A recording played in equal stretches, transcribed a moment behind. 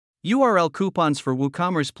URL Coupons for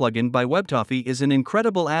WooCommerce plugin by Webtoffee is an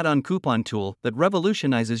incredible add-on coupon tool that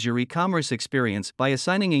revolutionizes your e-commerce experience by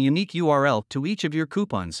assigning a unique URL to each of your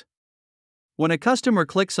coupons. When a customer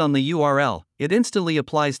clicks on the URL, it instantly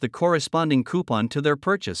applies the corresponding coupon to their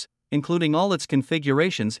purchase, including all its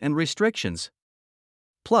configurations and restrictions.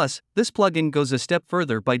 Plus, this plugin goes a step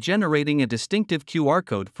further by generating a distinctive QR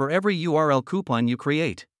code for every URL coupon you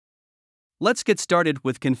create. Let's get started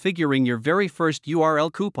with configuring your very first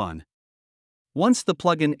URL coupon. Once the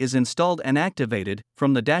plugin is installed and activated,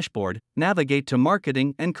 from the dashboard, navigate to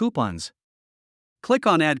Marketing and Coupons. Click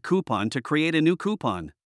on Add Coupon to create a new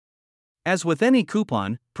coupon. As with any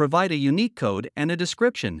coupon, provide a unique code and a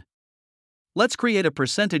description. Let's create a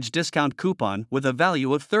percentage discount coupon with a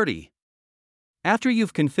value of 30. After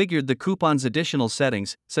you've configured the coupon's additional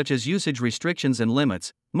settings, such as usage restrictions and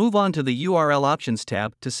limits, move on to the URL Options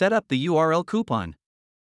tab to set up the URL coupon.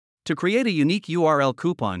 To create a unique URL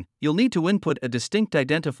coupon, you'll need to input a distinct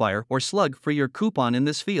identifier or slug for your coupon in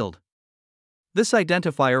this field. This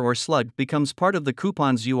identifier or slug becomes part of the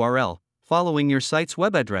coupon's URL, following your site's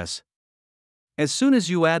web address. As soon as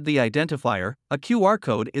you add the identifier, a QR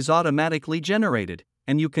code is automatically generated,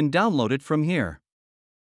 and you can download it from here.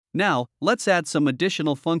 Now, let's add some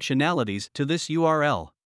additional functionalities to this URL.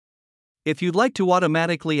 If you'd like to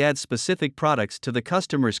automatically add specific products to the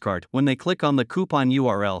customer's cart when they click on the coupon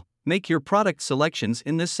URL, make your product selections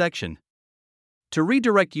in this section. To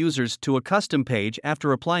redirect users to a custom page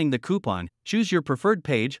after applying the coupon, choose your preferred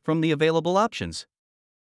page from the available options.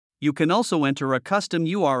 You can also enter a custom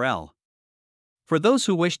URL. For those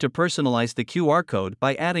who wish to personalize the QR code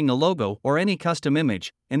by adding a logo or any custom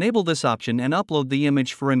image, enable this option and upload the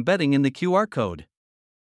image for embedding in the QR code.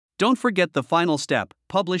 Don't forget the final step: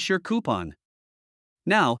 publish your coupon.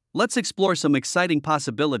 Now, let's explore some exciting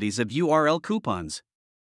possibilities of URL coupons.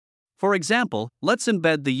 For example, let's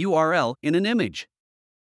embed the URL in an image.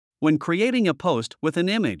 When creating a post with an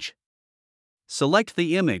image, select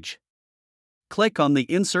the image. Click on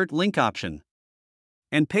the Insert Link option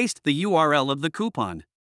and paste the URL of the coupon.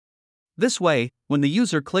 This way, when the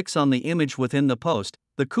user clicks on the image within the post,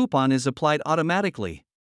 the coupon is applied automatically.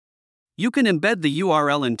 You can embed the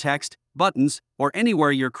URL in text, buttons, or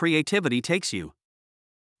anywhere your creativity takes you.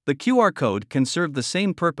 The QR code can serve the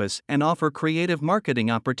same purpose and offer creative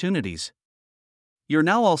marketing opportunities. You're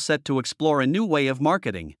now all set to explore a new way of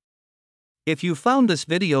marketing. If you found this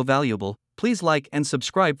video valuable, please like and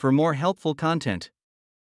subscribe for more helpful content.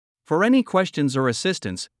 For any questions or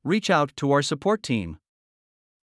assistance, reach out to our support team.